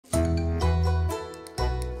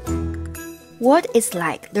What is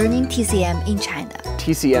like learning TCM in China?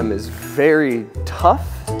 TCM is very tough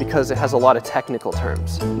because it has a lot of technical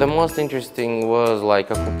terms. The most interesting was like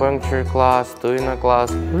acupuncture class, tuna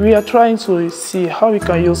class. We are trying to see how we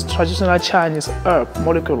can use traditional Chinese herb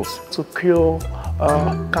molecules to cure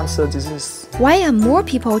cancer disease. Why are more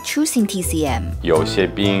people choosing TCM? 有些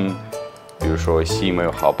病，比如说西医没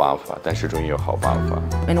有好办法，但是中医有好办法。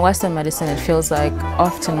 In Western medicine, it feels like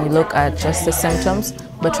often we look at just the symptoms,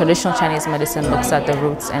 but traditional Chinese medicine looks at the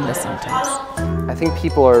roots and the symptoms. I think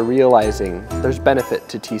people are realizing there's benefit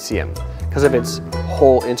to TCM because of its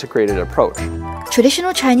whole integrated approach.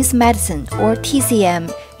 Traditional Chinese medicine, or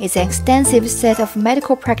TCM, is an extensive set of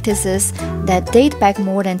medical practices that date back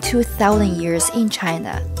more than 2,000 years in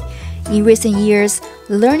China. In recent years,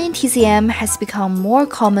 learning TCM has become more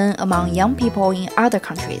common among young people in other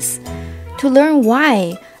countries. To learn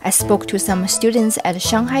why, I spoke to some students at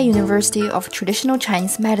Shanghai University of Traditional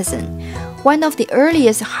Chinese Medicine, one of the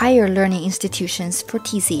earliest higher learning institutions for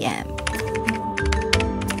TCM.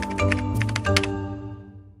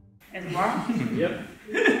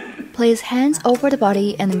 Place hands over the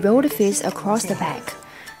body and roll the face across the back.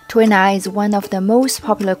 Twin-eye is one of the most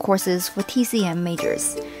popular courses for TCM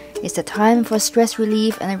majors. It's a time for stress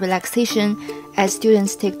relief and relaxation as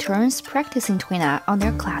students take turns practicing twin-eye on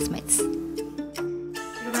their classmates.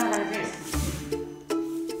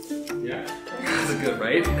 Yeah, that's good,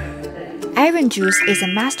 right? Aaron Juice is a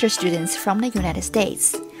master's student from the United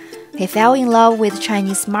States. He fell in love with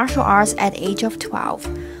Chinese martial arts at the age of 12,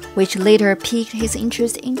 which later piqued his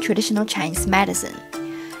interest in traditional Chinese medicine.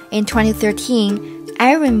 In 2013,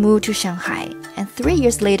 Aaron moved to Shanghai, and 3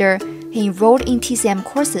 years later, he enrolled in TCM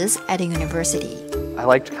courses at the university. I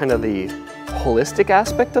liked kind of the holistic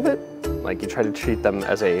aspect of it. Like you try to treat them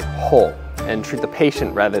as a whole and treat the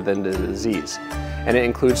patient rather than the disease. And it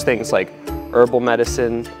includes things like herbal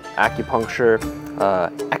medicine, acupuncture,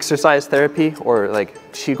 exercise therapy, or like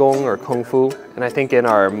qigong or kung fu. And I think in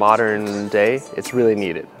our modern day, it's really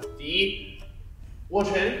needed. 第一，握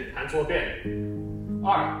拳弹左边。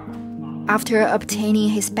2。 After obtaining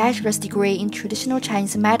his bachelor's degree in traditional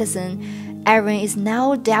Chinese medicine, Aaron is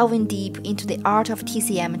now delving deep into the art of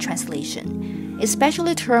TCM translation,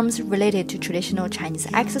 especially terms related to traditional Chinese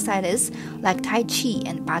exercises like Tai Chi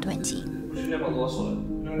and Ba Duan Ji.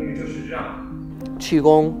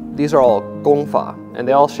 Qigong, these are all gongfa, and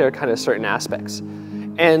they all share kind of certain aspects.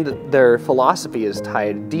 And their philosophy is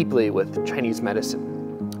tied deeply with Chinese medicine.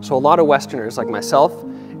 So a lot of Westerners like myself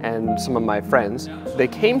and some of my friends, they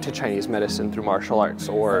came to Chinese medicine through martial arts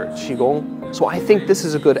or Qigong. So I think this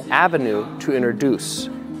is a good avenue to introduce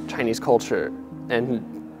Chinese culture and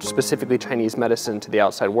specifically Chinese medicine to the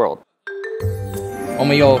outside world.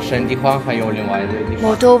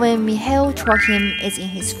 Moldovan Mihail Trochim is in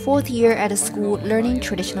his 4th year at the school learning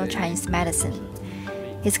traditional Chinese medicine.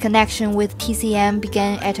 His connection with TCM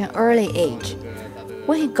began at an early age.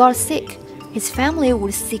 When he got sick, his family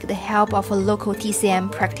would seek the help of a local TCM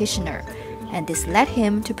practitioner, and this led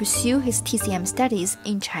him to pursue his TCM studies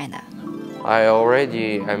in China. I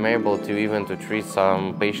already am able to even to treat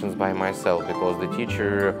some patients by myself because the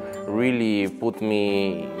teacher really put in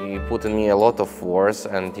me a lot of force,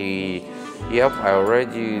 and I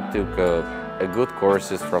already took a good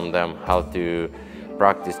courses from them how to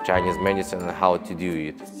practice Chinese medicine and how to do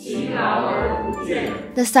it.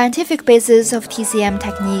 The scientific basis of TCM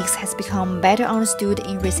techniques has become better understood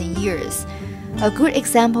in recent years. A good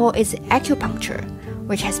example is acupuncture,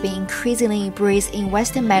 which has been increasingly embraced in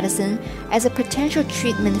Western medicine as a potential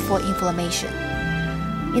treatment for inflammation.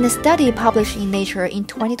 In a study published in Nature in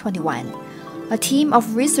 2021, a team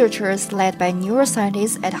of researchers led by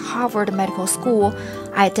neuroscientists at Harvard Medical School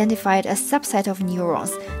identified a subset of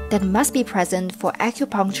neurons that must be present for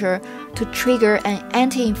acupuncture to trigger an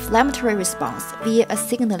anti-inflammatory response via a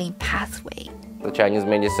signaling pathway. The Chinese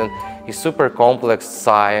medicine is super complex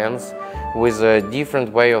science with a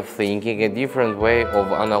different way of thinking, a different way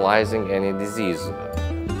of analyzing any disease.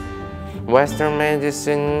 Western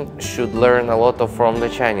medicine should learn a lot from the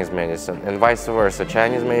Chinese medicine, and vice versa.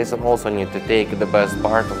 Chinese medicine also need to take the best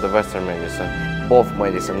part of the Western medicine. Both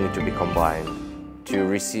medicine need to be combined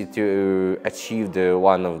to achieve the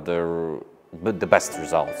best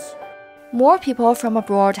results. More people from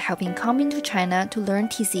abroad have been coming to China to learn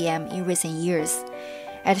TCM in recent years.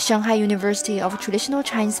 At Shanghai University of Traditional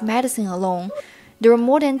Chinese Medicine alone, there are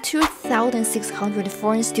more than 2,600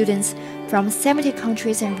 foreign students from 70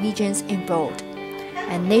 countries and regions enrolled.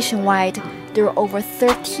 And nationwide, there are over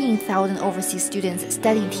 13,000 overseas students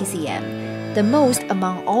studying TCM, the most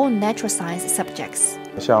among all natural science subjects.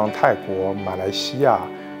 像泰国、马来西亚、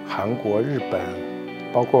韩国、日本，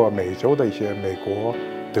包括美洲的一些美国、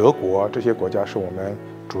德国这些国家是我们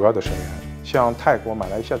主要的成员。像泰国、马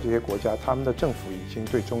来西亚这些国家，他们的政府已经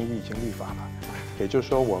对中医已经立法了，也就是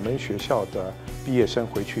说，我们学校的毕业生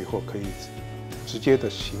回去以后可以直接的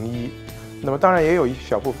行医。那么当然也有一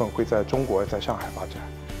小部分会在中国，在上海发展。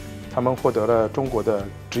他们获得了中国的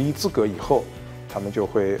执医资格以后，他们就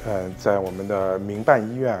会在我们的民办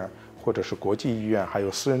医院或者是国际医院，还有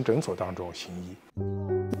私人诊所当中行医。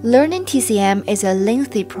Learning TCM is a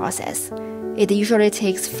lengthy process. It usually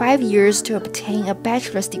takes 5 years to obtain a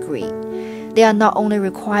bachelor's degree. They are not only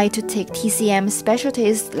required to take TCM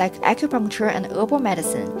specialties like acupuncture and herbal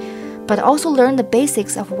medicine, but also learn the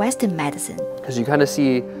basics of Western medicine. Because you kind of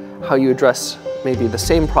see how you address maybe the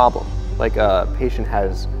same problem, like a patient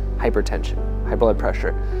has hypertension, high blood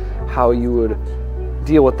pressure, how you would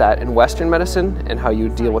deal with that in Western medicine and how you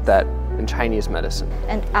deal with that in Chinese medicine.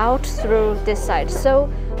 And out through this side. So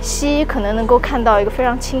西医可能能够看到一个非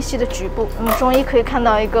常清晰的局部，中医可以看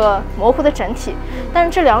到一个模糊的整体，但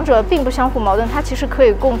是这两者并不相互矛盾，它其实可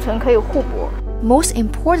以共存，可以互补。Most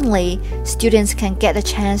importantly, students can get a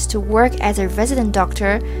chance to work as a resident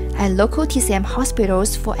doctor at local TCM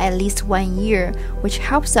hospitals for at least 1 year, which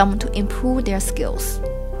helps them to improve their skills.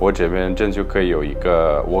 我这边针灸科有一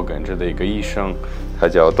个我跟着的一个医生，他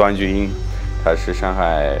叫段俊英，他是上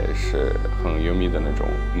海是很有名的那种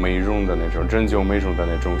美容的那种针灸美容的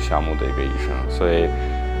那种项目的一个医生，所以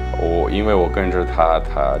因为我跟着他，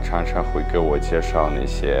他常常会给我介绍那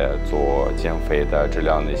些做减肥的、治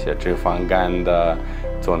疗那些脂肪肝的、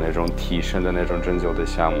做那种提升的那种针灸的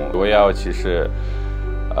项目。我要其实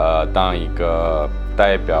当一个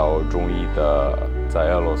代表中医的在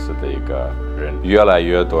俄罗斯的一个人，越来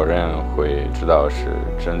越多人会知道是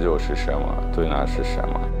针灸是什么，对那是什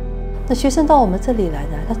么。那学生到我们这里来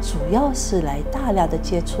呢，他主要是来大量的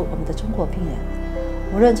接触我们的中国病人，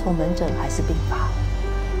无论从门诊还是病房，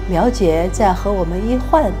了解在和我们医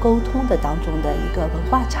患沟通的当中的一个文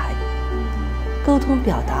化差异，沟通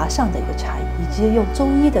表达上的一个差异，以及用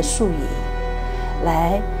中医的术语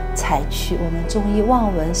来采取我们中医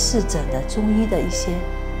望闻试诊的中医的一些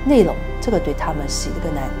内容，这个对他们是一个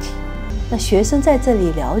难题。那学生在这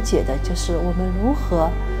里了解的就是我们如何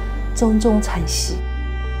中中参西。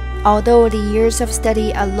Although the years of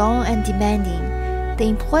study are long and demanding, the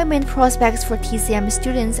employment prospects for TCM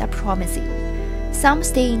students are promising. Some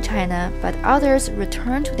stay in China, but others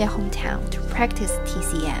return to their hometown to practice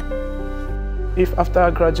TCM. If after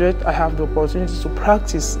I graduate, I have the opportunity to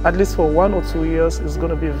practice at least for 1 or 2 years, it's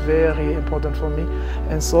going to be very important for me.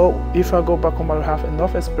 And so if I go back home, I'll have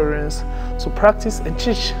enough experience to practice and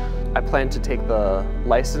teach. I plan to take the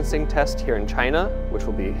licensing test here in China, which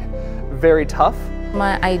will be very tough.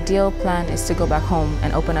 My ideal plan is to go back home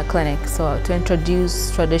and open a clinic, so to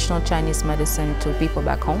introduce traditional Chinese medicine to people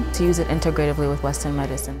back home, to use it integratively with Western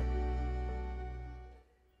medicine.